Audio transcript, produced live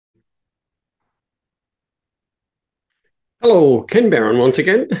Hello, Ken Barron once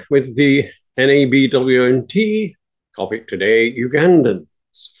again with the NABWNT topic today. Ugandans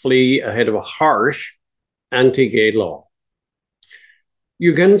flee ahead of a harsh anti-gay law.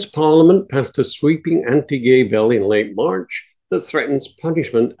 Uganda's parliament passed a sweeping anti-gay bill in late March that threatens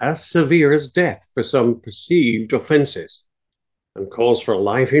punishment as severe as death for some perceived offences and calls for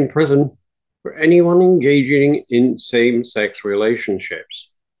life in prison for anyone engaging in same-sex relationships.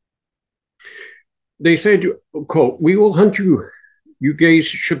 They said, quote, "We will hunt you. You gays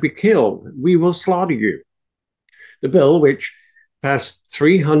should be killed. We will slaughter you." The bill, which passed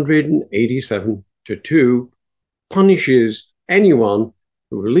 387 to 2, punishes anyone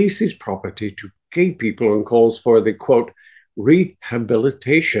who releases property to gay people and calls for the, quote,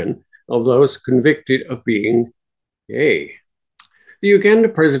 "rehabilitation of those convicted of being gay." The Uganda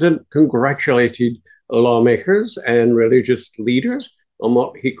president congratulated lawmakers and religious leaders on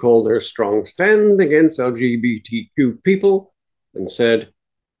what he called their strong stand against LGBTQ people and said,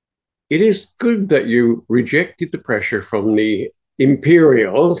 "It is good that you rejected the pressure from the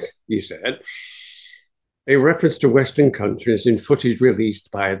imperials," he said, a reference to Western countries in footage released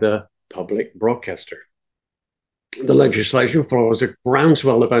by the public broadcaster. The legislation follows a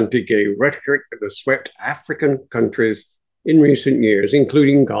groundswell of anti-gay rhetoric that has swept African countries in recent years,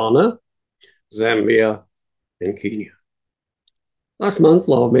 including Ghana, Zambia, and Kenya. Last month,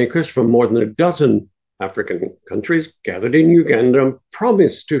 lawmakers from more than a dozen African countries gathered in Uganda and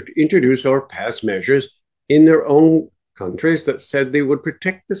promised to introduce or pass measures in their own countries that said they would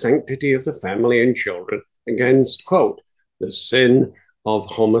protect the sanctity of the family and children against, quote, "the sin of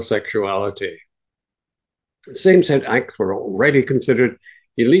homosexuality." Same-sex acts were already considered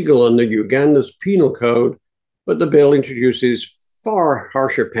illegal under Uganda's penal code, but the bill introduces far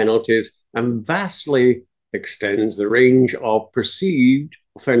harsher penalties and vastly extends the range of perceived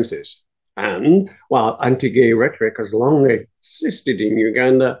offences. And while anti-gay rhetoric has long existed in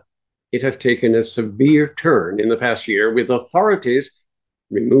Uganda, it has taken a severe turn in the past year, with authorities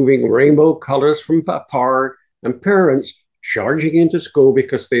removing rainbow colours from a park and parents charging into school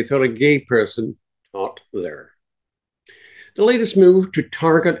because they thought a gay person taught there. The latest move to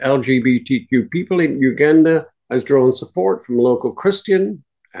target LGBTQ people in Uganda has drawn support from local Christian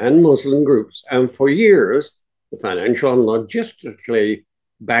and Muslim groups, and for years, the financial and logistically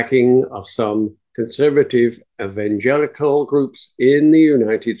backing of some conservative evangelical groups in the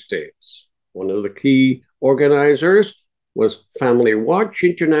United States. One of the key organizers was Family Watch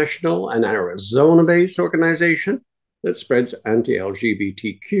International, an Arizona-based organization that spreads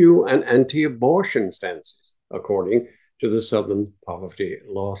anti-LGBTQ and anti-abortion stances, according to the Southern Poverty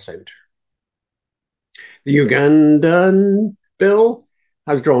Law Center. The Ugandan bill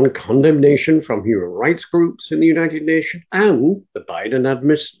has drawn condemnation from human rights groups in the United Nations, and the Biden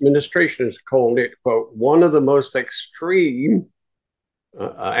administration has called it, quote, "one of the most extreme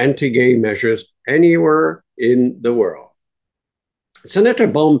anti-gay measures anywhere in the world." Senator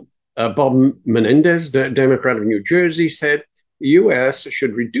Bob Menendez, Democrat of New Jersey, said the U.S.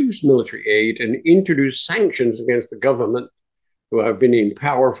 should reduce military aid and introduce sanctions against the government who have been in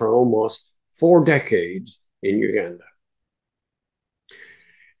power for almost 4 decades in Uganda.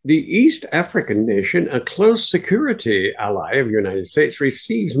 The East African nation, a close security ally of the United States,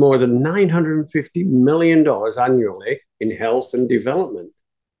 receives more than $950 million annually in health and development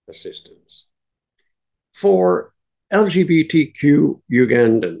assistance. For LGBTQ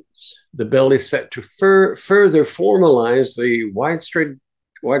Ugandans, the bill is set to further formalize the widespread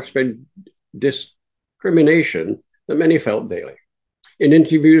discrimination that many felt daily. In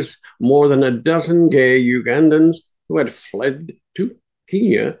interviews, more than a dozen gay Ugandans who had fled to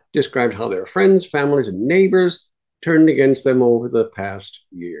Kenya described how their friends, families, and neighbors turned against them over the past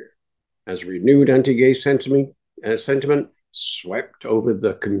year, as renewed anti-gay sentiment swept over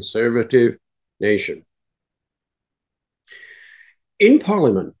the conservative nation. In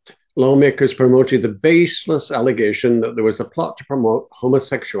Parliament, lawmakers promoted the baseless allegation that there was a plot to promote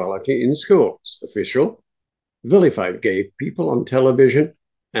homosexuality in schools. Officials vilified gay people on television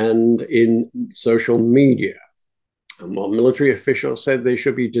and in social media. And while military officials said they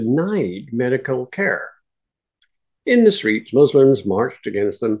should be denied medical care. In the streets, Muslims marched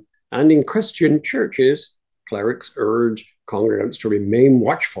against them, and in Christian churches, clerics urged congregants to remain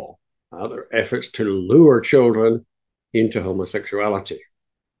watchful about their efforts to lure children into homosexuality.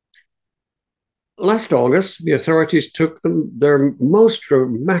 Last August, the authorities took their most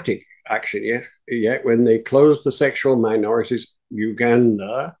dramatic action yet when they closed the Sexual Minorities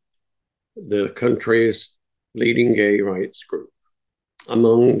Uganda, the country's leading gay rights group.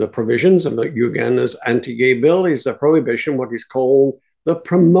 Among the provisions of Uganda's anti-gay bill is the prohibition of what is called the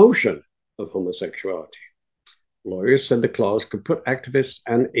promotion of homosexuality. Lawyers said the clause could put activists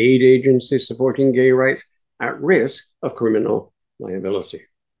and aid agencies supporting gay rights at risk of criminal liability.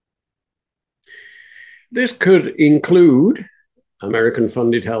 This could include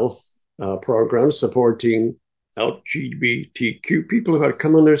American-funded health programs supporting LGBTQ people who had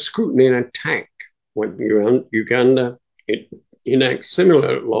come under scrutiny and attack when Uganda enacts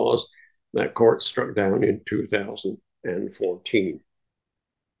similar laws that courts struck down in 2014.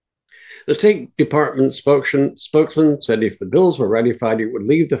 The State Department spokesman said if the bills were ratified, it would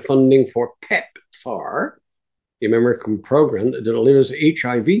leave the funding for PEPFAR, the American program that delivers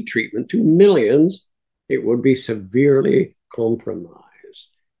HIV treatment to millions. It would be severely compromised.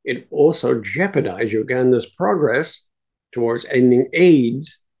 It also jeopardized Uganda's progress towards ending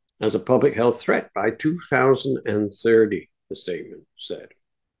AIDS as a public health threat by 2030, the statement said.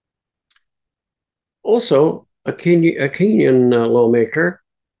 Also, a Kenyan lawmaker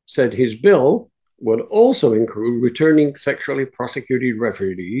said his bill would also include returning sexually prosecuted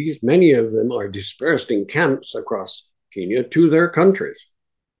refugees, many of them are dispersed in camps across Kenya, to their countries.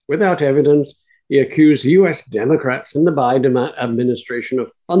 Without evidence, he accused US Democrats and the Biden administration of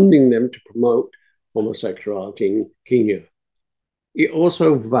funding them to promote homosexuality in Kenya. He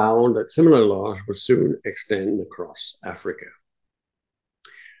also vowed that similar laws would soon extend across Africa.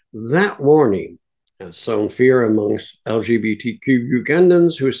 That warning has sown fear amongst LGBTQ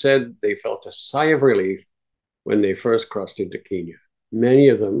Ugandans who said they felt a sigh of relief when they first crossed into Kenya. Many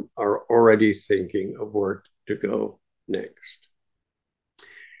of them are already thinking of where to go next.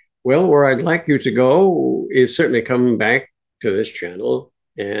 Well, where I'd like you to go is certainly come back to this channel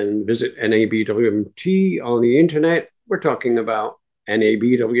and visit NABWMT on the internet. We're talking about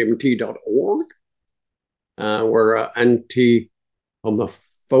nabwmt.org. We're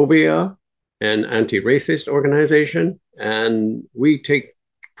anti-homophobia and anti-racist organization, and we take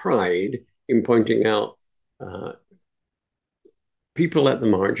pride in pointing out people at the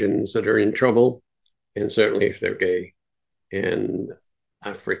margins that are in trouble, and certainly if they're gay and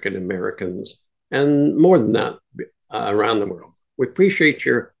African Americans, and more than that, around the world. We appreciate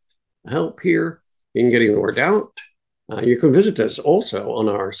your help here in getting the word out. You can visit us also on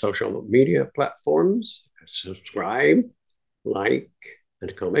our social media platforms. Subscribe, like,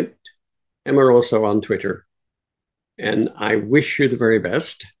 and comment. And we're also on Twitter. And I wish you the very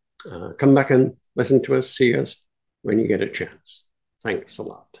best. Come back and listen to us, see us when you get a chance. Thanks a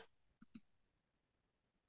lot.